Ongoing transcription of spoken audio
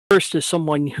First, as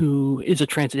someone who is a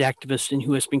transit activist and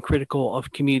who has been critical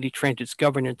of community transit's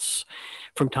governance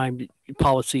from time to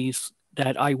policies,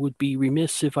 that I would be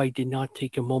remiss if I did not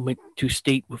take a moment to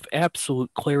state with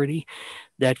absolute clarity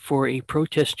that for a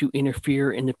protest to interfere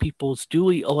in the people's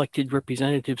duly elected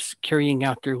representatives carrying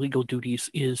out their legal duties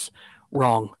is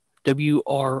wrong.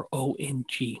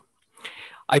 WRONG.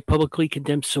 I publicly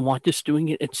condemned Sawantists doing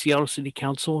it at Seattle City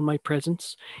Council in my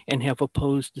presence and have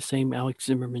opposed the same Alex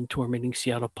Tsimerman tormenting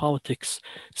Seattle politics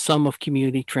some of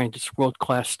Community Transit's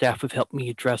world-class staff have helped me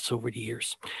address over the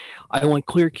years. I want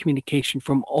clear communication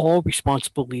from all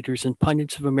responsible leaders and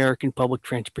pundits of American public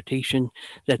transportation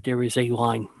that there is a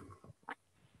line.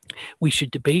 We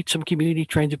should debate some community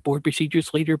transit board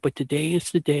procedures later, but today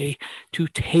is the day to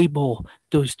table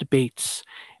those debates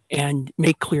and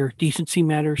make clear decency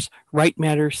matters, right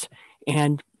matters,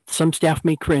 and some staff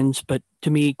may cringe, but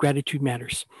to me, gratitude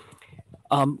matters.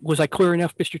 Was I clear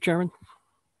enough, Mr. Chairman?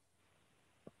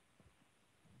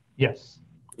 Yes.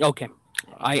 Okay.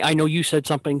 I know you said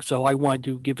something, so I wanted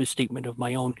to give a statement of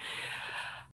my own.